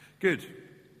Good.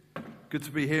 Good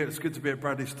to be here. It's good to be at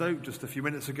Bradley Stoke just a few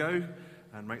minutes ago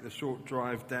and make the short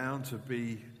drive down to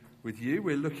be with you.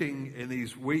 We're looking in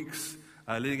these weeks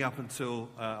leading up until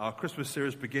our Christmas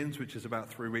series begins, which is about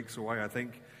 3 weeks away, I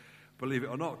think. Believe it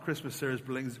or not, Christmas series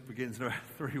begins in about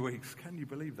 3 weeks. Can you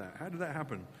believe that? How did that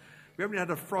happen? We haven't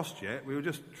had a frost yet. We were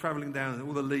just travelling down and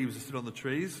all the leaves are still on the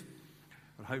trees.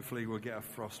 And hopefully we'll get a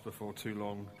frost before too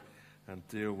long and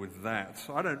deal with that.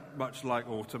 So I don't much like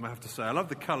autumn, I have to say. I love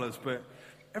the colours, but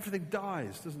everything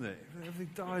dies, doesn't it?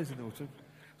 Everything dies in autumn.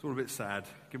 It's all a bit sad.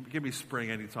 Give me spring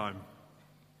any time.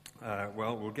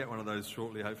 Well, we'll get one of those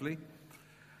shortly, hopefully.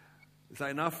 Is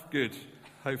that enough? Good.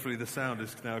 Hopefully the sound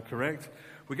is now correct.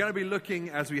 We're going to be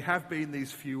looking, as we have been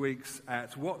these few weeks,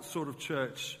 at what sort of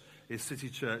church is City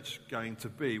Church going to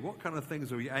be? What kind of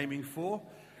things are we aiming for?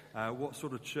 What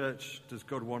sort of church does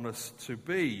God want us to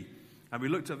be? And we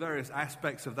looked at various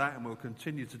aspects of that, and we'll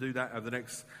continue to do that over the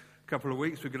next couple of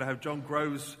weeks. We're going to have John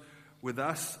Groves with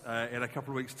us in a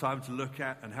couple of weeks' time to look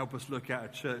at and help us look at a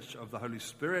church of the Holy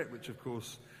Spirit, which, of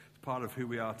course, is part of who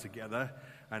we are together.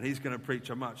 And he's going to preach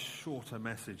a much shorter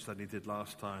message than he did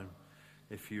last time,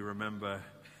 if you remember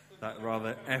that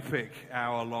rather epic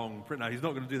hour-long print. No, he's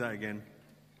not going to do that again.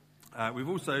 We've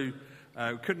also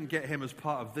couldn't get him as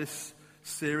part of this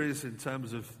series in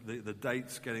terms of the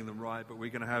dates, getting them right, but we're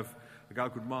going to have a guy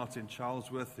called Martin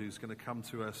Charlesworth who's going to come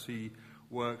to us. He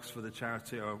works for the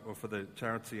charity or for the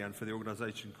charity and for the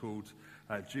organisation called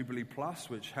Jubilee Plus,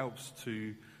 which helps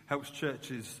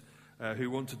churches who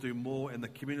want to do more in the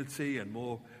community and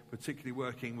more particularly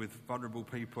working with vulnerable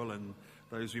people and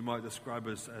those we might describe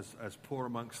as poor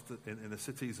amongst in the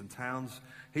cities and towns.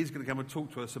 He's going to come and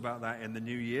talk to us about that in the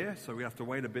new year, so we have to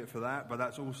wait a bit for that, but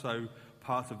that's also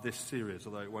part of this series,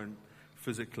 although it won't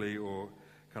physically or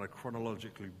kind of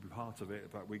chronologically be part of it,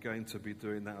 but we're going to be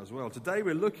doing that as well. Today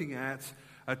we're looking at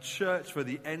a church for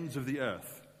the ends of the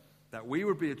earth, that we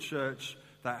would be a church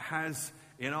that has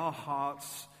in our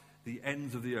hearts the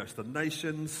ends of the earth. The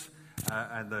nations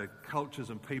and the cultures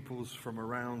and peoples from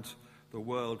around the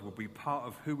world will be part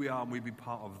of who we are and we'll be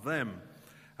part of them.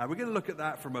 We're going to look at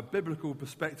that from a biblical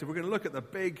perspective. We're going to look at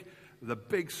the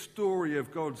big story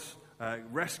of God's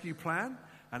rescue plan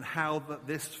and how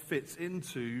this fits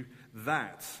into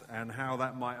that and how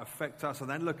that might affect us, and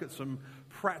then look at some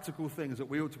practical things that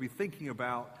we ought to be thinking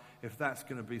about if that's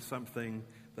going to be something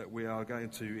that we are going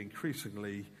to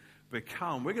increasingly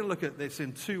become. We're going to look at this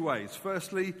in two ways.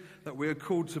 Firstly, that we are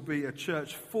called to be a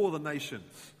church for the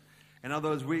nations. In other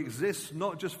words, we exist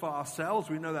not just for ourselves.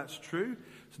 We know that's true.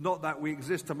 It's not that we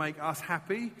exist to make us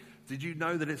happy. Did you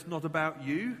know that it's not about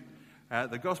you?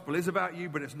 The gospel is about you,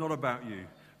 but it's not about you.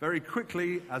 Very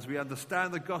quickly, as we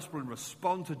understand the gospel and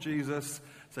respond to Jesus,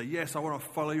 say, yes, I want to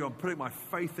follow you. I'm putting my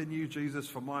faith in you, Jesus,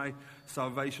 for my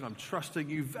salvation. I'm trusting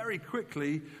you. Very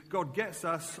quickly, God gets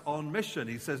us on mission.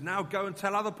 He says, now go and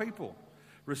tell other people.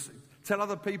 Tell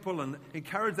other people and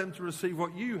encourage them to receive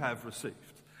what you have received.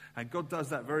 And God does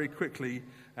that very quickly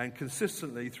and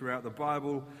consistently throughout the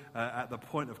Bible, at the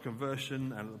point of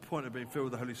conversion and at the point of being filled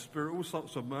with the Holy Spirit, all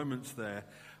sorts of moments there.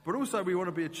 But also we want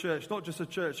to be a church, not just a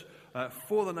church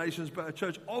for the nations, but a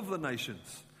church of the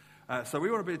nations. So we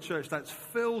want to be a church that's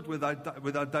filled with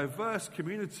a diverse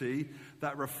community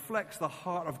that reflects the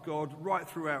heart of God right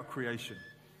throughout creation.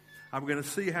 And we're going to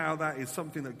see how that is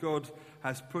something that God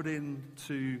has put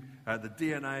into the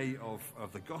DNA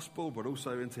of the gospel, but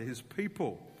also into his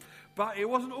people. But it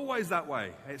wasn't always that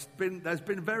way. There's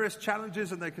been various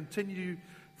challenges, and there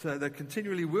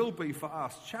continually will be for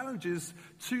us challenges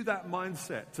to that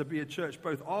mindset to be a church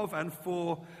both of and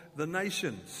for the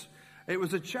nations. It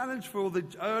was a challenge for the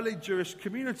early Jewish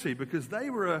community because they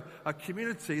were a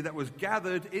community that was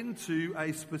gathered into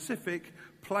a specific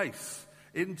place,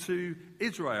 into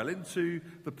Israel, into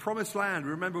the promised land.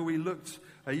 Remember, we looked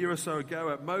a year or so ago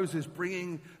at Moses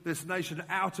bringing this nation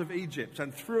out of Egypt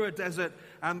and through a desert,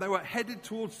 and they were headed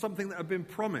towards something that had been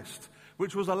promised,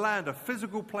 which was a land, a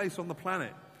physical place on the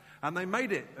planet. And they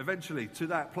made it eventually to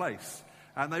that place,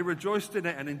 and they rejoiced in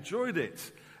it and enjoyed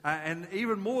it. And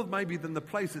even more maybe than the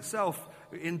place itself,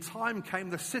 in time came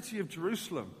the city of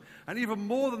Jerusalem. And even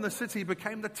more than the city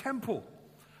became the temple.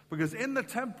 Because in the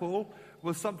temple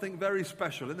was something very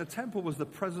special. In the temple was the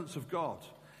presence of God.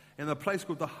 In a place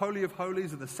called the Holy of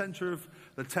Holies, in the center of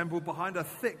the temple, behind a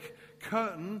thick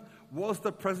curtain, was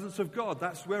the presence of God.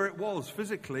 That's where it was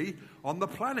physically on the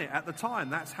planet at the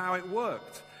time. That's how it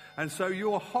worked. And so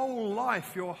your whole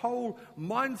life, your whole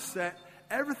mindset,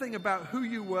 everything about who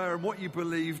you were and what you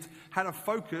believed had a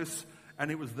focus, and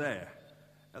it was there.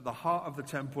 At the heart of the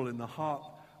temple, in the heart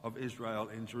of Israel,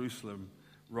 in Jerusalem,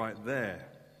 right there.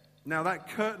 Now that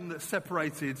curtain that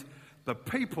separated the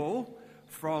people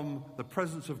from the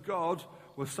presence of God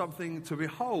was something to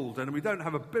behold. And we don't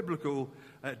have a biblical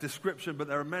description, but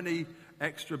there are many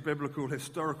extra biblical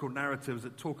historical narratives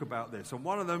that talk about this. And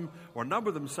one of them, or a number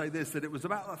of them, say this, that it was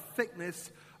about the thickness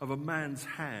of a man's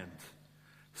hand,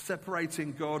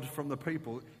 separating God from the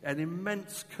people. An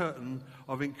immense curtain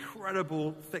of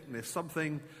incredible thickness,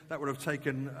 something that would have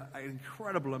taken an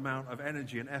incredible amount of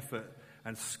energy and effort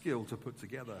and skill to put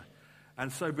together.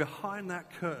 And so behind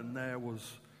that curtain there was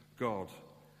God,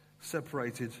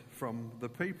 separated from the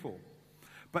people.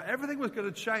 But everything was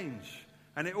going to change.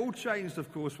 And it all changed,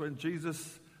 of course, when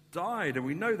Jesus died. And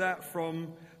we know that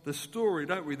from the story,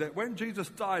 don't we? That when Jesus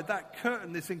died, that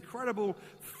curtain, this incredible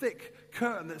thick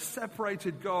curtain that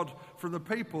separated God from the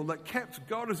people, that kept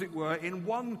God, as it were, in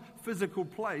one physical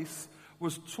place,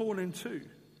 was torn in two.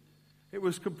 It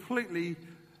was completely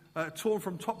torn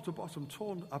from top to bottom,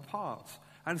 torn apart.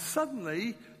 And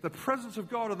suddenly, the presence of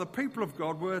God and the people of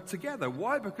God were together.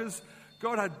 Why? Because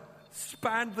God had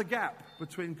spanned the gap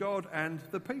between God and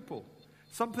the people.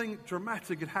 Something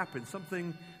dramatic had happened.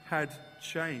 Something had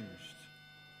changed.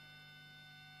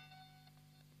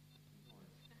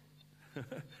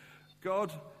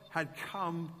 God had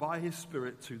come by his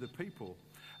Spirit to the people.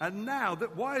 And now,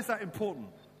 why is that important?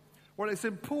 Well, it's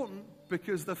important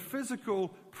because the physical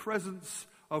presence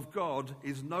of God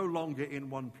is no longer in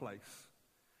one place.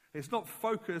 It's not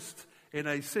focused in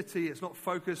a city. It's not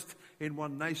focused in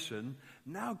one nation.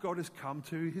 Now God has come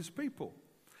to his people.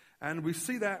 And we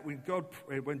see that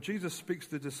when Jesus speaks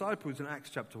to the disciples in Acts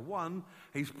chapter 1,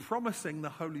 he's promising the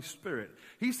Holy Spirit.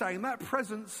 He's saying that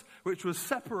presence, which was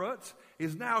separate,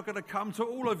 is now going to come to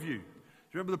all of you. Do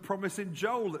you remember the promise in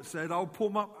Joel that said, I'll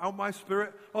pour out my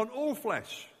Spirit on all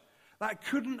flesh? That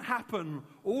couldn't happen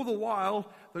all the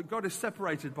while that God is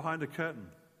separated behind a curtain.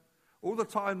 All the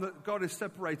time that God is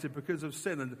separated because of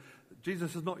sin, and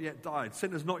Jesus has not yet died.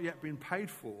 Sin has not yet been paid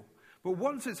for. But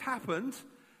once it's happened,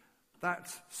 that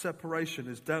separation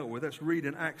is dealt with. Let's read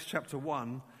in Acts chapter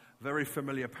 1, very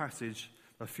familiar passage,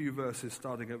 a few verses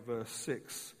starting at verse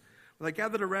 6. They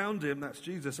gathered around him, that's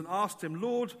Jesus, and asked him,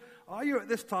 Lord, are you at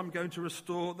this time going to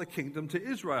restore the kingdom to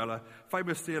Israel? A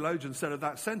famous theologian said of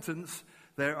that sentence,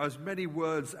 there are as many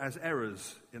words as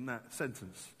errors in that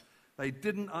sentence. They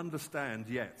didn't understand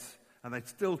yet. And they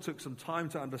still took some time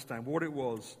to understand what it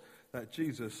was that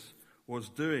Jesus was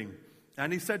doing.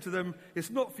 And he said to them,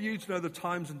 it's not for you to know the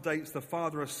times and dates the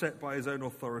Father has set by his own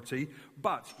authority,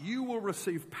 but you will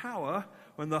receive power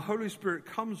when the Holy Spirit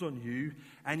comes on you,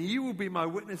 and you will be my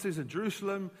witnesses in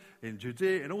Jerusalem, in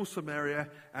Judea, in all Samaria,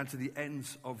 and to the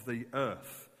ends of the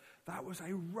earth. That was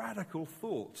a radical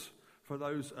thought for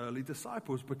those early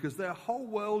disciples, because their whole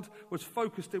world was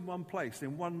focused in one place,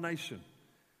 in one nation,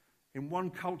 in one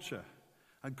culture.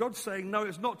 And God's saying, no,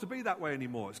 it's not to be that way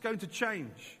anymore. It's going to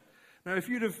change. Now, if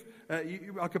you'd have,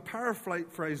 I could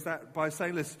paraphrase that by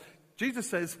saying this. Jesus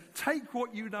says, take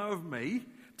what you know of me,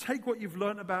 take what you've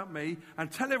learned about me,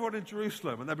 and tell everyone in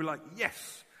Jerusalem. And they'll be like,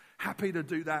 yes, happy to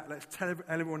do that. Let's tell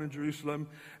everyone in Jerusalem.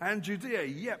 And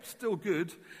Judea, still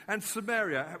good. And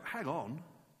Samaria, hang on.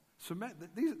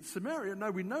 Samaria, no,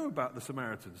 we know about the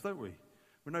Samaritans, don't we?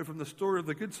 We know from the story of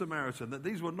the Good Samaritan that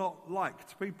these were not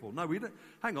liked people. No, we don't.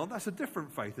 Hang on, that's a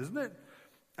different faith, isn't it?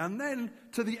 And then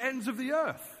to the ends of the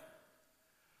earth.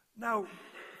 Now,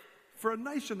 for a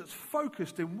nation that's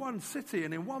focused in one city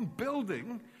and in one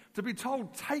building, to be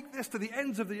told, take this to the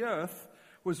ends of the earth,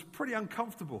 was pretty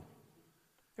uncomfortable.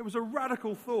 It was a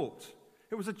radical thought.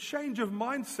 It was a change of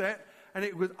mindset, and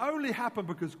it would only happen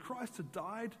because Christ had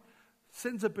died,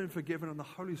 sins had been forgiven, and the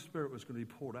Holy Spirit was going to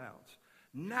be poured out.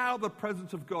 Now the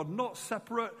presence of God, not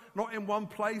separate, not in one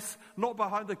place, not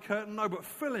behind a curtain, no, but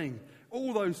filling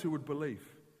all those who would believe.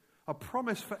 A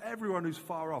promise for everyone who's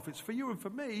far off. It's for you and for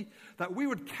me that we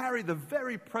would carry the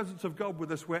very presence of God with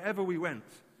us wherever we went.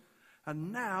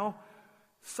 And now,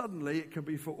 suddenly, it can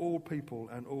be for all people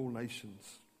and all nations.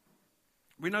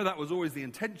 We know that was always the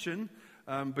intention,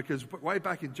 because way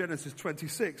back in Genesis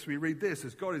 26, we read this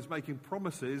as God is making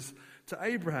promises to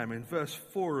Abraham in verse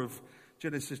 4 of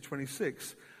Genesis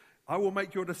 26. I will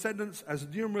make your descendants as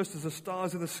numerous as the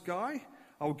stars in the sky.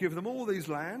 I will give them all these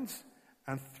lands,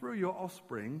 and through your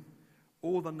offspring,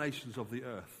 all the nations of the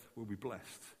earth will be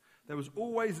blessed. There was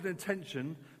always an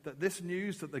intention that this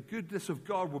news, that the goodness of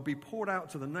God would be poured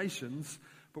out to the nations,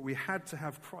 but we had to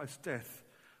have Christ's death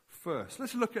first.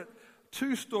 Let's look at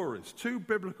two stories, two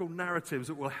biblical narratives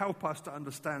that will help us to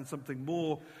understand something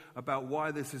more about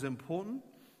why this is important.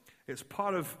 It's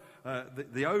part of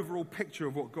the overall picture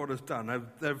of what God has done. Now,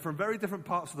 they're from very different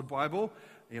parts of the Bible.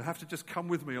 You'll have to just come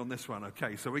with me on this one,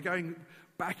 okay? So we're going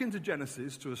back into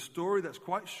Genesis to a story that's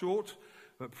quite short,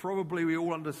 but probably we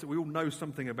all know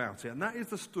something about it. And that is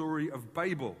the story of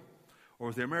Babel, or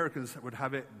as the Americans would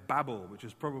have it, Babel, which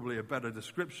is probably a better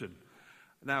description.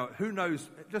 Now, who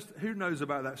knows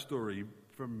about that story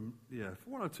from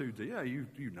 102D? Yeah, you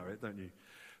know it, don't you?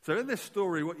 So in this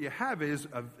story, what you have is,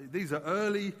 these are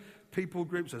early people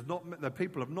groups. The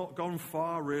people have not gone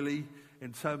far, really,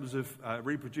 in terms of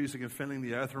reproducing and filling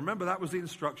the earth. Remember, that was the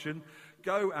instruction.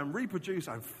 Go and reproduce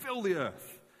and fill the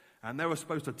earth. And they were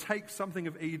supposed to take something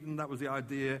of Eden, that was the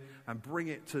idea, and bring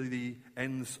it to the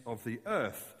ends of the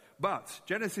earth. But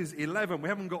Genesis 11, we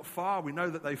haven't got far. We know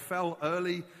that they fell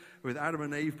early with Adam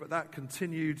and Eve, but that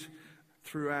continued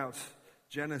throughout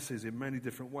Genesis in many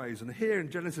different ways. And here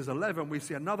in Genesis 11, we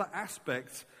see another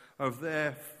aspect of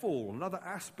their fall, another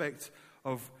aspect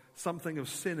of something of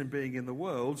sin and being in the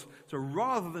world. So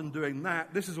rather than doing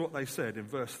that, this is what they said in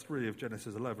verse 3 of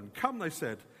Genesis 11. Come, they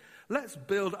said, let's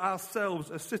build ourselves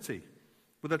a city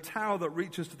with a tower that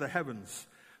reaches to the heavens,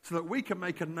 so that we can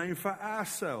make a name for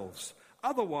ourselves.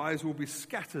 Otherwise, we'll be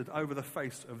scattered over the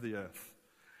face of the earth.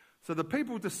 So the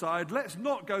people decide, let's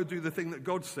not go do the thing that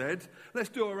God said. Let's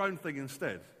do our own thing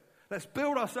instead. Let's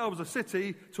build ourselves a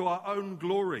city to our own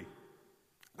glory.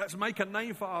 Let's make a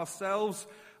name for ourselves,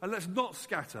 and let's not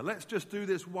scatter. Let's just do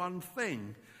this one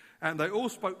thing. And they all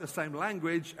spoke the same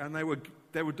language, and they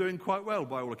were doing quite well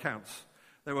by all accounts.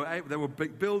 They were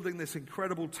building this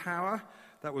incredible tower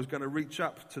that was going to reach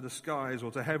up to the skies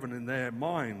or to heaven in their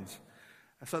minds.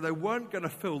 And so they weren't going to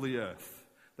fill the earth.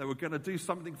 They were going to do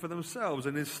something for themselves.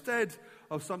 And instead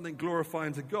of something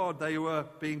glorifying to God, they were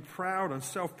being proud and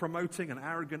self-promoting and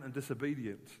arrogant and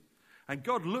disobedient. And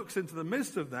God looks into the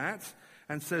midst of that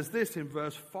and says this in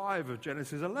verse 5 of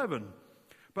Genesis 11.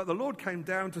 But the Lord came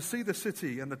down to see the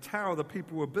city and the tower the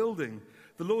people were building.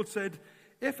 The Lord said,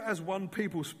 if as one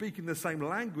people speaking the same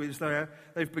language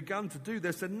they've begun to do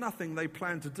this, then nothing they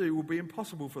plan to do will be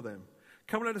impossible for them.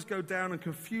 Come, let us go down and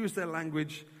confuse their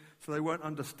language so they won't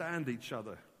understand each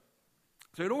other.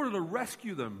 So in order to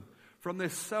rescue them from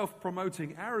this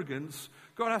self-promoting arrogance,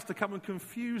 God has to come and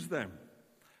confuse them.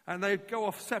 And they go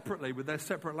off separately with their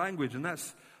separate language. And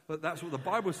that's what the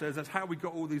Bible says. That's how we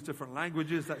got all these different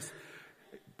languages. That's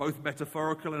both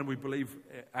metaphorical and we believe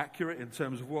accurate in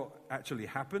terms of what actually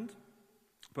happened.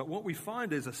 But what we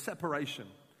find is a separation.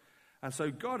 And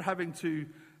so God having to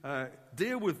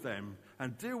deal with them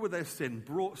and deal with their sin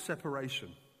brought separation.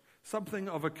 Something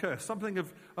of a curse. Something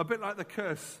of a bit like the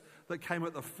curse that came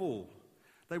at the fall.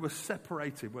 They were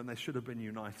separated when they should have been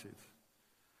united.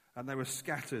 And they were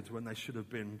scattered when they should have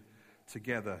been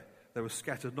together. They were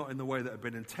scattered not in the way that had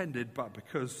been intended, but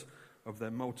because of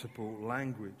their multiple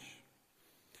language.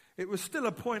 It was still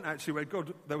a point, actually, where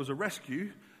there was a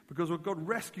rescue, because God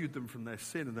rescued them from their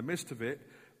sin in the midst of it,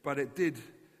 but it did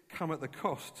come at the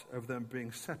cost of them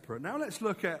being separate. Now let's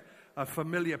look at a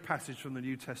familiar passage from the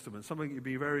New Testament, something you'd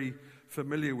be very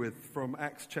familiar with from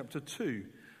Acts chapter 2,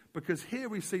 because here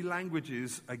we see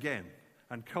languages again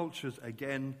and cultures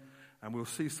again, and we'll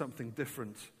see something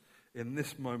different in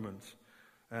this moment.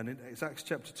 And it's Acts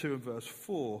chapter 2 and verse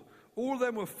 4. All of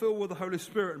them were filled with the Holy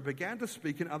Spirit and began to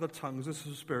speak in other tongues as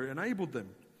the Spirit enabled them.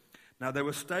 Now they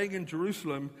were staying in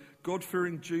Jerusalem,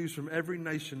 God-fearing Jews from every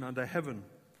nation under heaven.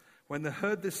 When they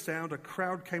heard this sound, a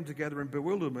crowd came together in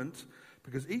bewilderment,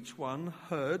 because each one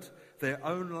heard their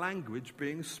own language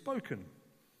being spoken.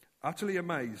 Utterly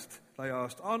amazed, they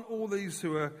asked, aren't all these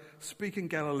who are speaking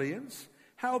Galileans?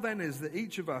 How then is that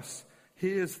each of us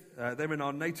hears them in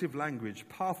our native language,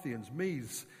 Parthians,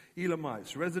 Medes,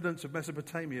 Elamites, residents of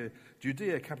Mesopotamia,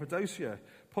 Judea, Cappadocia,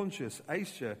 Pontus,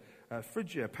 Asia,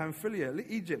 Phrygia, Pamphylia,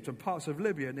 Egypt, and parts of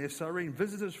Libya near Cyrene,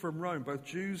 visitors from Rome, both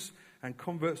Jews and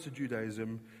converts to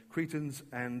Judaism, Cretans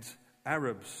and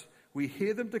Arabs. We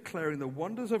hear them declaring the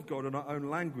wonders of God in our own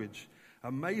language.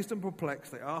 Amazed and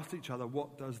perplexed, they asked each other,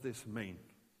 what does this mean?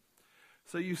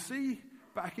 So you see,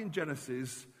 back in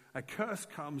Genesis, a curse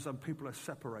comes and people are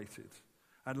separated.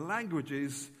 And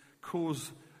languages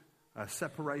cause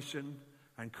separation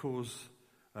and cause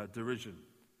derision.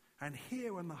 And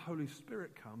here, when the Holy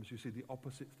Spirit comes, you see the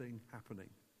opposite thing happening.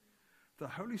 The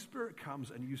Holy Spirit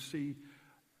comes and you see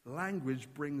language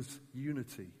brings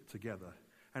unity together.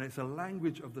 And it's a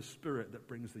language of the Spirit that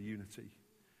brings the unity.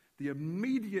 The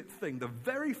immediate thing, the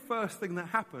very first thing that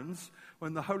happens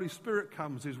when the Holy Spirit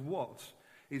comes is what?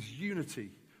 Is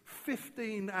unity.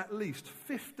 At least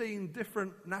 15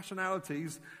 different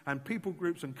nationalities and people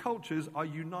groups and cultures are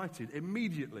united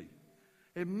immediately.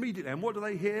 And what do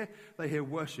they hear? They hear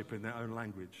worship in their own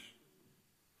language.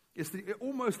 It's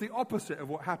almost the opposite of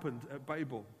what happened at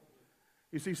Babel.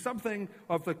 You see, something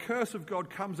of the curse of God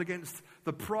comes against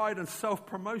the pride and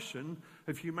self-promotion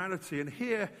of humanity.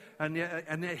 And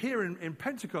yet here in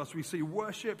Pentecost, we see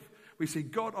worship, we see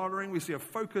God honoring, we see a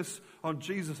focus on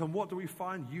Jesus. And what do we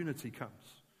find? Unity comes.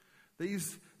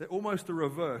 They're almost the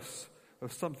reverse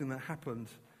of something that happened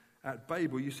at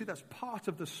Babel. You see, that's part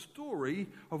of the story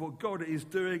of what God is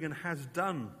doing and has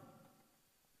done.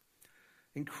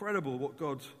 Incredible what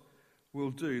God will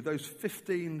do. Those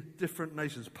 15 different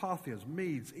nations, Parthians,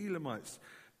 Medes, Elamites,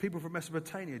 people from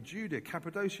Mesopotamia, Judea,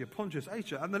 Cappadocia, Pontus,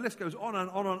 Asia, and the list goes on and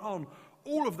on and on.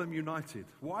 All of them united.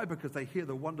 Why? Because they hear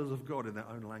the wonders of God in their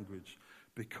own language.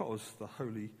 Because the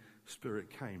Holy Spirit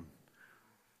came.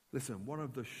 Listen, one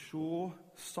of the sure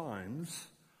signs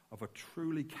of a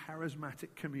truly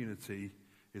charismatic community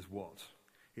is what?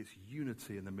 It's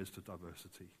unity in the midst of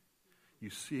diversity. You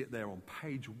see it there on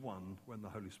page 1 when the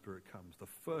Holy Spirit comes. The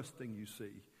first thing you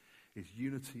see is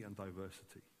unity and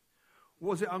diversity.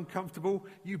 Was it uncomfortable?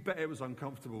 You bet it was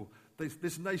uncomfortable.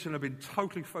 This nation had been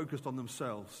totally focused on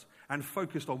themselves and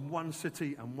focused on one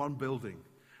city and one building.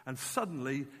 And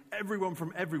suddenly, everyone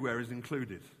from everywhere is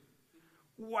included.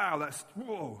 Wow,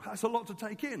 that's a lot to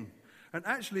take in. And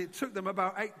actually, it took them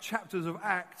about 8 chapters of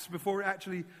Acts before they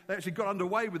actually got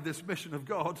underway with this mission of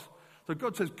God. So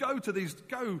God says,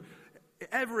 go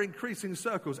ever-increasing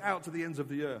circles out to the ends of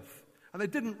the earth. And they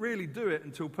didn't really do it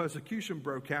until persecution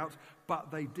broke out, but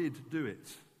they did do it.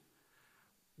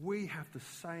 We have the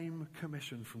same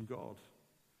commission from God.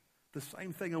 The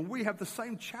same thing, and we have the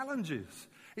same challenges.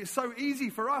 It's so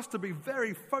easy for us to be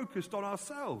very focused on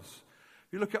ourselves.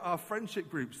 You look at our friendship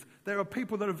groups, there are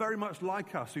people that are very much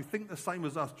like us, who think the same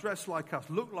as us, dress like us,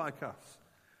 look like us,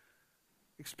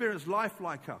 experience life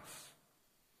like us.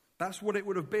 That's what it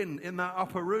would have been in that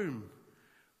upper room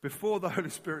before the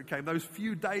Holy Spirit came, those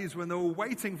few days when they were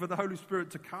waiting for the Holy Spirit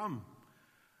to come.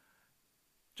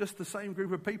 Just the same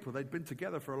group of people. They'd been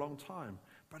together for a long time.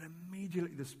 But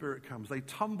immediately the Spirit comes. They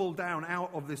tumble down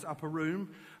out of this upper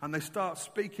room and they start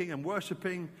speaking and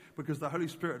worshiping because the Holy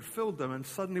Spirit filled them. And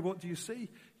suddenly what do you see?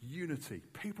 Unity.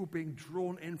 People being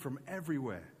drawn in from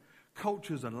everywhere.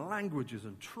 Cultures and languages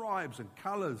and tribes and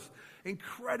colors.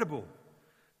 Incredible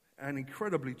and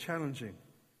incredibly challenging.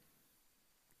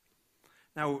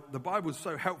 Now, the Bible is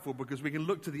so helpful because we can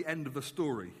look to the end of the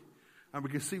story and we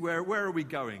can see where are we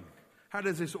going? How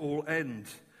does this all end?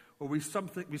 Well, we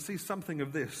see something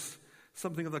of this,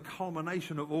 something of the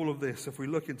culmination of all of this if we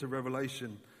look into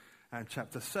Revelation and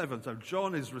chapter 7. So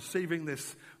John is receiving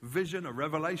this vision, a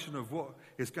revelation of what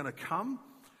is going to come.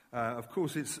 Of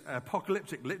course, it's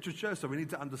apocalyptic literature, so we need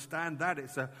to understand that.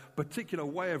 It's a particular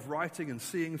way of writing and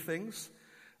seeing things.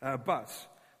 But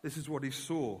this is what he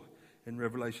saw in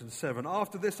Revelation 7.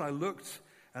 After this I looked,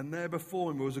 and there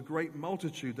before me was a great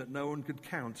multitude that no one could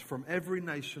count, from every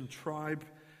nation, tribe,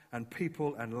 and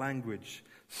people and language,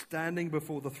 standing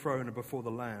before the throne and before the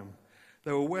Lamb.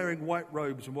 They were wearing white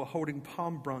robes and were holding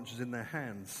palm branches in their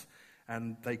hands,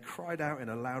 and they cried out in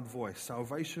a loud voice,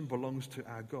 "Salvation belongs to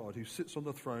our God, who sits on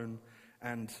the throne,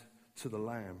 and to the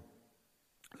Lamb."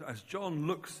 So as John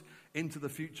looks into the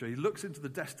future, he looks into the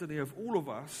destiny of all of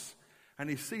us, and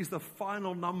he sees the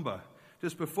final number.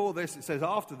 Just before this, it says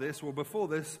after this, well, before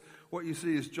this, what you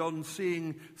see is John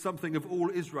seeing something of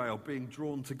all Israel being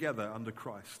drawn together under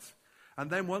Christ. And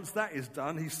then once that is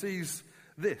done, he sees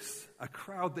this, a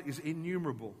crowd that is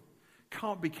innumerable,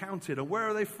 can't be counted. And where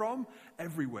are they from?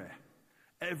 Everywhere.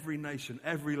 Every nation,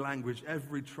 every language,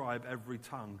 every tribe, every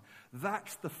tongue.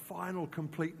 That's the final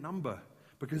complete number.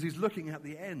 Because he's looking at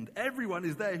the end. Everyone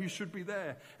is there who should be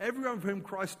there. Everyone for whom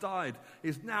Christ died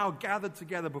is now gathered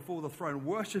together before the throne,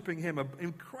 worshipping him. An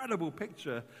incredible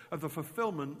picture of the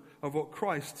fulfillment of what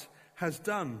Christ has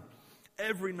done.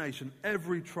 Every nation,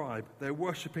 every tribe, they're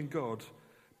worshipping God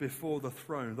before the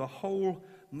throne. The whole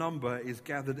number is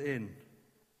gathered in.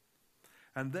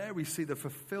 And there we see the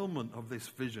fulfillment of this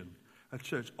vision. A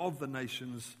church of the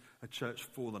nations, a church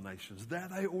for the nations. There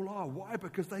they all are. Why?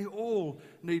 Because they all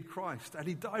need Christ. And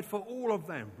he died for all of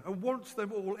them and wants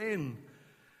them all in.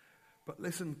 But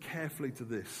listen carefully to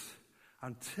this.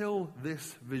 Until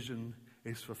this vision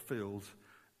is fulfilled,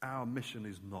 our mission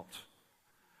is not.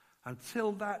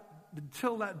 Until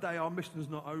that day, our mission is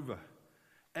not over.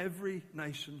 Every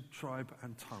nation, tribe,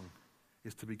 and tongue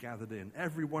is to be gathered in.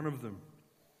 Every one of them.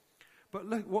 But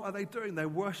look, what are they doing? They're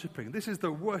worshipping. This is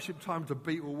the worship time to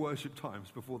beat all worship times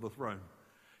before the throne.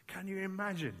 Can you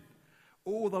imagine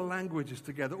all the languages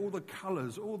together, all the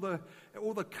colors, all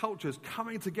the cultures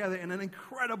coming together in an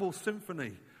incredible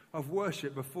symphony of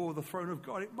worship before the throne of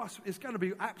God? It's going to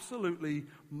be absolutely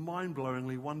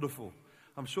mind-blowingly wonderful.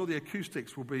 I'm sure the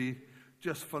acoustics will be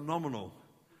just phenomenal.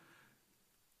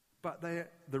 But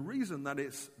the reason that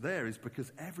it's there is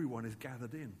because everyone is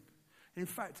gathered in. In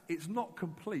fact, it's not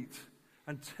complete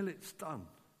until it's done.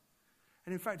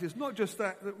 And in fact, it's not just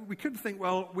that we could think,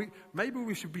 well, maybe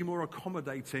we should be more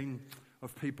accommodating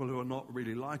of people who are not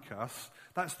really like us.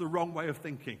 That's the wrong way of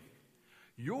thinking.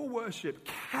 Your worship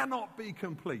cannot be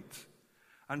complete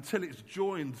until it's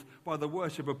joined by the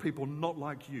worship of people not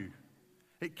like you.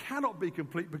 It cannot be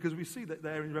complete because we see that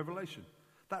there in Revelation.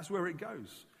 That's where it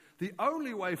goes. The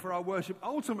only way for our worship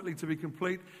ultimately to be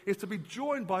complete is to be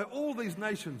joined by all these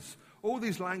nations, all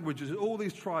these languages, all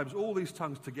these tribes, all these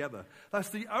tongues together. That's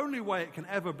the only way it can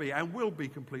ever be and will be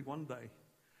complete one day.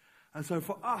 And so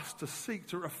for us to seek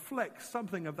to reflect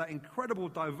something of that incredible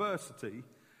diversity,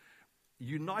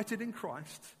 united in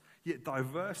Christ, yet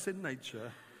diverse in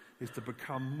nature, is to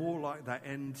become more like that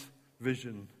end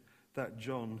vision that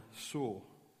John saw.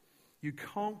 You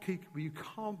can't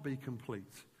be complete.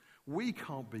 We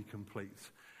can't be complete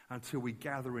until we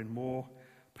gather in more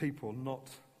people not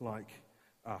like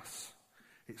us.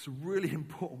 It's really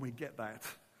important we get that.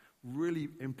 Really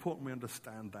important we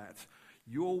understand that.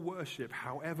 Your worship,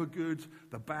 however good,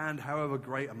 the band, however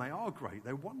great, and they are great,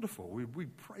 they're wonderful. We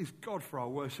praise God for our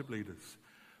worship leaders.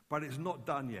 But it's not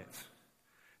done yet.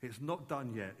 It's not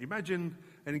done yet. Imagine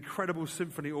an incredible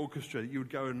symphony orchestra that you would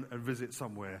go and visit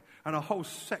somewhere, and a whole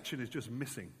section is just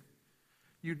missing.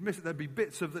 You'd miss it. There'd be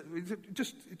bits of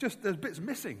there's bits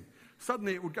missing.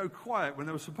 Suddenly it would go quiet when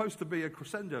there was supposed to be a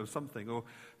crescendo or something, or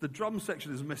the drum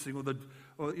section is missing, or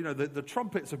the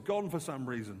trumpets have gone for some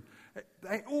reason.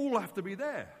 They all have to be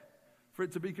there for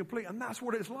it to be complete, and that's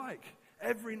what it's like.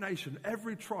 Every nation,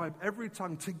 every tribe, every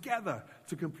tongue together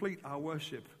to complete our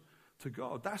worship to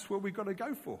God. That's where we've got to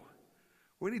go for.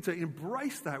 We need to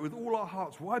embrace that with all our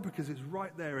hearts. Why? Because it's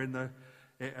right there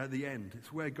at the end.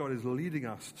 It's where God is leading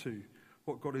us to.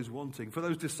 What God is wanting. For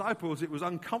those disciples, it was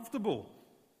uncomfortable.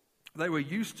 They were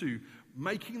used to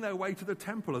making their way to the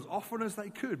temple as often as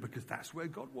they could because that's where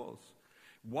God was.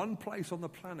 One place on the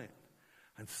planet.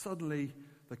 And suddenly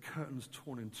the curtain's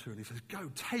torn in two and he says, go,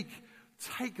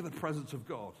 take the presence of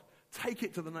God. Take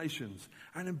it to the nations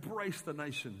and embrace the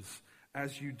nations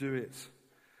as you do it.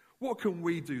 What can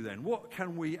we do then? What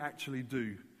can we actually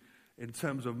do in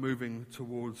terms of moving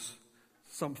towards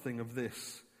something of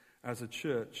this as a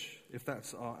church, if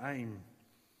that's our aim?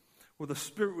 Well, the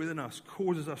Spirit within us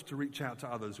causes us to reach out to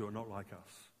others who are not like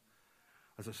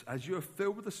us. As you are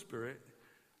filled with the Spirit,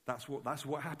 that's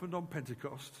what happened on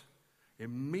Pentecost.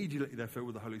 Immediately they're filled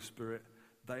with the Holy Spirit.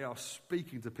 They are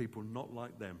speaking to people not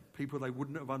like them, people they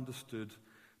wouldn't have understood,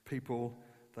 people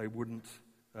they wouldn't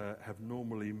have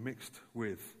normally mixed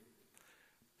with.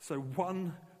 So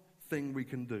one thing we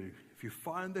can do, if you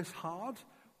find this hard,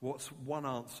 what's one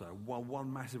answer?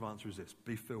 One massive answer is this: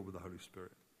 be filled with the Holy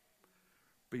Spirit.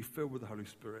 Be filled with the Holy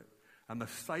Spirit. And the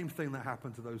same thing that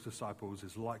happened to those disciples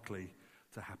is likely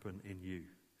to happen in you.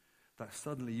 That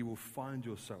suddenly you will find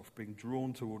yourself being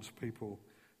drawn towards people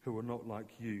who are not like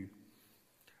you.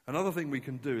 Another thing we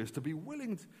can do is to be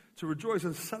willing to rejoice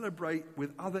and celebrate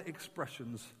with other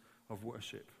expressions of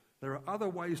worship. There are other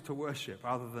ways to worship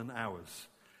other than ours.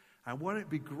 And won't it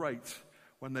be great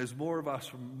when there's more of us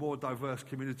from more diverse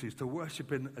communities to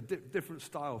worship in a different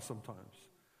style sometimes?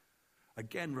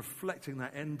 Again, reflecting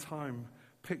that end time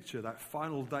picture, that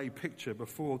final day picture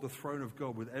before the throne of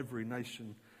God with every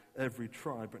nation, every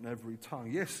tribe and every tongue.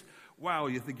 Yes, wow,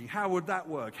 you're thinking, how would that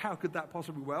work? How could that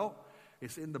possibly? Well,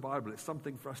 it's in the Bible. It's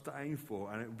something for us to aim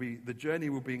for, and the journey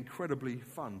will be incredibly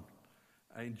fun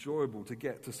and enjoyable to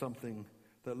get to something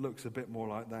that looks a bit more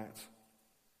like that.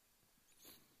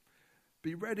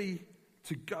 Be ready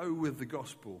to go with the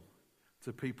gospel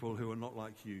to people who are not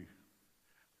like you.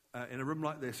 In a room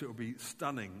like this, it would be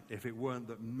stunning if it weren't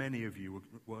that many of you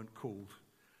weren't called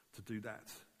to do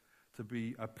that. To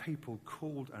be a people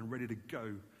called and ready to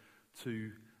go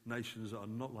to nations that are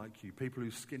not like you. People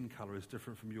whose skin color is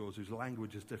different from yours, whose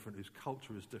language is different, whose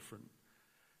culture is different.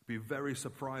 It'd be very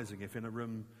surprising if in a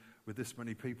room with this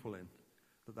many people in,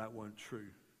 that weren't true.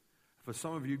 For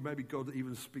some of you, maybe God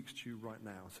even speaks to you right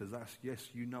now. Says, yes,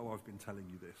 you know I've been telling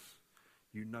you this.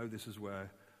 You know this is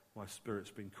where my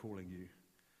Spirit's been calling you.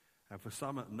 And for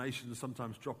some, nations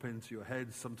sometimes drop into your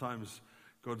head. Sometimes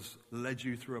God's led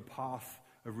you through a path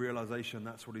of realization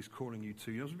that's what he's calling you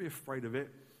to. You don't have to be afraid of it,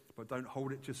 but don't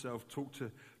hold it to yourself. Talk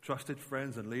to trusted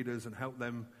friends and leaders and help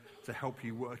them to help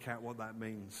you work out what that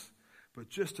means. But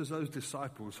just as those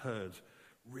disciples heard,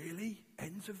 really?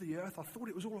 Ends of the earth? I thought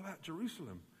it was all about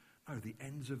Jerusalem. No, the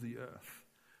ends of the earth.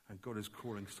 And God is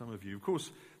calling some of you. Of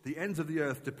course, the ends of the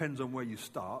earth depends on where you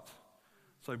start.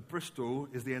 So Bristol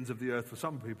is the ends of the earth for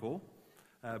some people,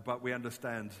 but we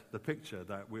understand the picture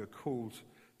that we are called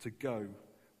to go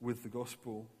with the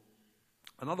gospel.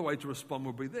 Another way to respond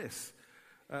would be this,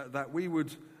 that we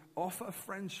would offer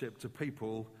friendship to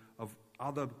people of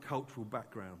other cultural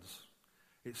backgrounds.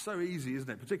 It's so easy, isn't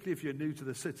it? Particularly if you're new to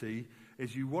the city,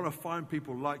 is you want to find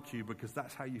people like you because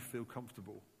that's how you feel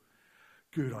comfortable.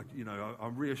 Good,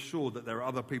 I'm reassured that there are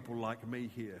other people like me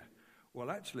here. Well,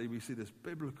 actually, we see this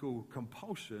biblical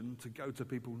compulsion to go to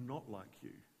people not like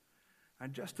you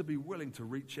and just to be willing to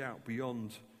reach out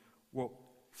beyond what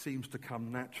seems to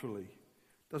come naturally.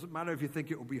 Doesn't matter if you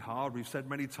think it will be hard. We've said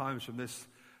many times from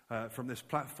this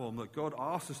platform that God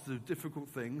asks us to do difficult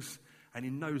things, and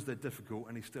he knows they're difficult,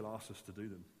 and he still asks us to do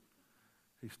them.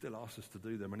 He still asks us to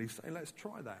do them, and he's saying, let's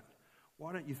try that.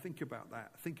 Why don't you think about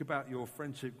that? Think about your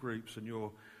friendship groups, and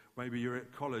maybe you're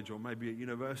at college, or maybe at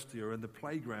university, or in the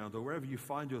playground, or wherever you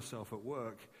find yourself at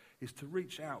work, is to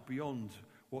reach out beyond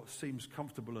what seems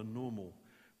comfortable and normal,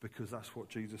 because that's what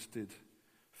Jesus did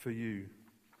for you.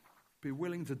 Be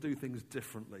willing to do things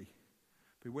differently.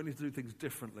 Be willing to do things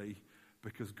differently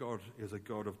because God is a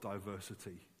God of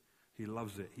diversity. He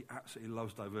loves it. He absolutely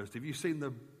loves diversity. Have you seen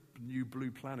the new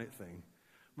Blue Planet thing?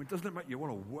 I mean, doesn't it make you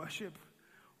want to worship?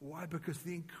 Why? Because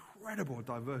the incredible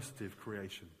diversity of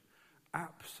creation.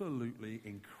 Absolutely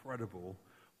incredible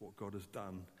what God has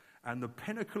done. And the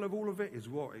pinnacle of all of it is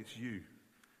what? It's you.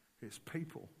 It's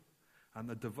people. And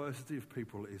the diversity of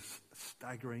people is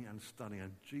staggering and stunning.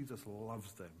 And Jesus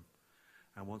loves them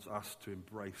and wants us to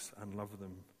embrace and love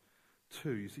them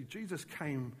too. You see, Jesus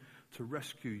came to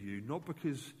rescue you, not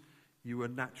because you were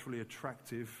naturally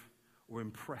attractive or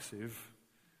impressive,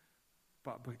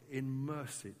 but in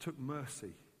mercy. It took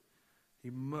mercy. He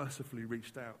mercifully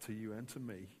reached out to you and to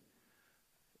me.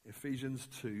 Ephesians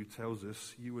 2 tells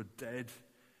us you were dead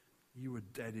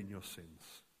in your sins.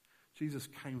 Jesus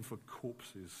came for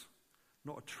corpses,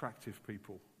 not attractive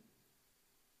people.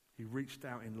 He reached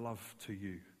out in love to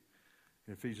you.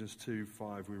 In Ephesians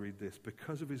 2:5 we read this,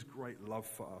 because of his great love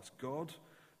for us, God,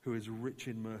 who is rich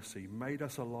in mercy, made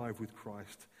us alive with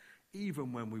Christ,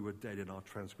 even when we were dead in our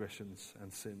transgressions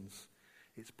and sins.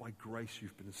 It's by grace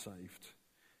you've been saved.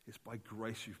 It's by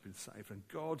grace you've been saved. And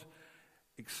God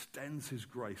extends his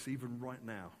grace even right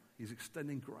now. He's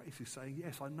extending grace. He's saying,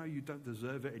 yes, I know you don't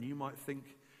deserve it. And you might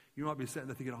be sitting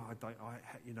there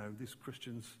thinking, these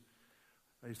Christians,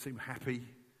 they seem happy.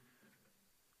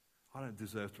 I don't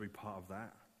deserve to be part of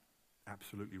that.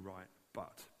 Absolutely right.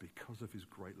 But because of his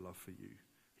great love for you,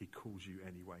 he calls you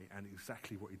anyway. And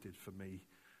exactly what he did for me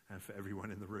and for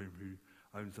everyone in the room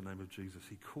who owns the name of Jesus.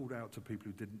 He called out to people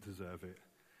who didn't deserve it.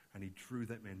 And he drew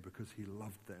them in because he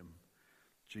loved them.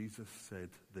 Jesus said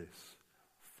this,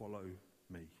 follow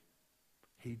me.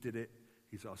 He did it.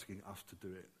 He's asking us to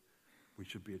do it. We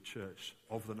should be a church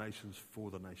of the nations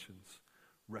for the nations,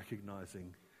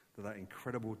 recognizing that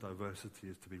incredible diversity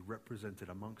is to be represented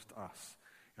amongst us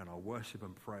in our worship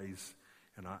and praise,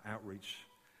 in our outreach,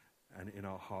 and in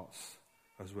our hearts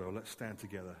as well. Let's stand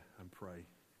together and pray.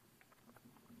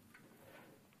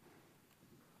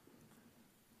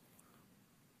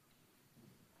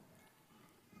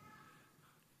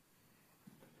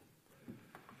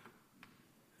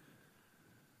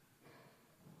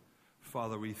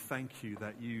 Father, we thank you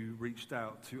that you reached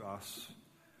out to us.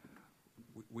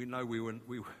 We know we weren't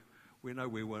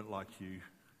like you.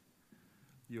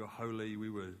 You are holy. We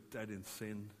were dead in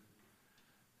sin.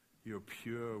 You are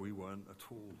pure. We weren't at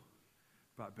all.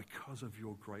 But because of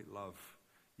your great love,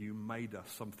 you made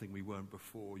us something we weren't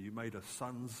before. You made us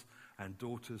sons and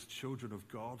daughters, children of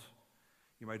God.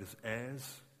 You made us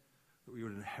heirs, that we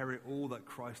would inherit all that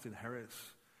Christ inherits.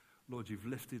 Lord, you've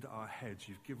lifted our heads.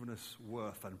 You've given us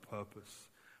worth and purpose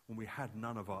when we had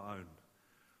none of our own.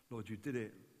 Lord, you did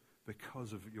it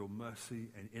because of your mercy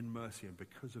and in mercy and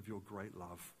because of your great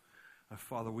love. And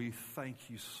Father, we thank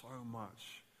you so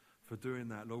much for doing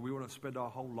that. Lord, we want to spend our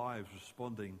whole lives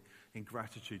responding in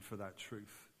gratitude for that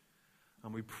truth.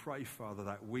 And we pray, Father,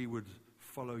 that we would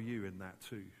follow you in that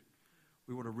too.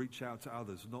 We want to reach out to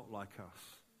others not like us.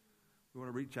 We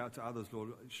want to reach out to others, Lord,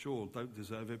 sure, don't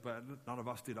deserve it, but none of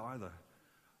us did either.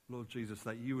 Lord Jesus,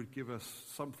 that you would give us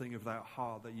something of that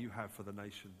heart that you have for the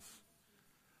nations.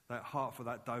 That heart for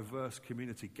that diverse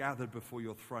community gathered before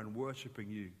your throne, worshipping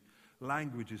you.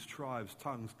 Languages, tribes,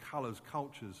 tongues, colors,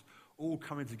 cultures, all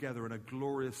coming together in a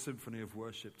glorious symphony of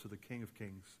worship to the King of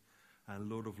Kings and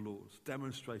Lord of Lords,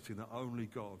 demonstrating that only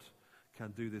God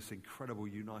can do this incredible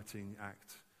uniting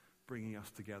act, bringing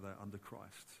us together under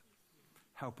Christ.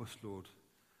 Help us, Lord.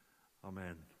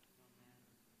 Amen.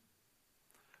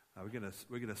 We're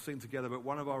going to sing together, but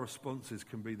one of our responses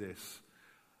can be this.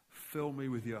 Fill me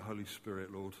with your Holy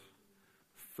Spirit, Lord.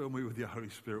 Fill me with your Holy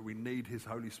Spirit. We need his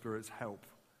Holy Spirit's help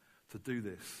to do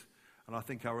this. And I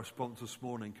think our response this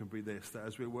morning can be this, that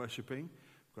as we're worshipping,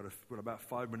 we've got about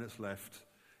 5 minutes left.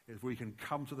 If we can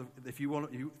come to if you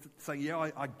want, you saying, yeah,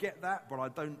 I get that, but I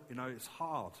don't, it's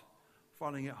hard.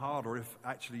 Finding it hard, or if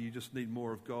actually you just need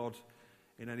more of God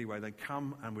in any way, then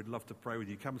come and we'd love to pray with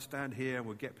you. Come and stand here and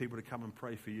we'll get people to come and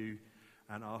pray for you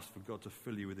and ask for God to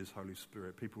fill you with his Holy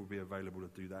Spirit. People will be available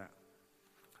to do that.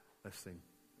 Let's sing.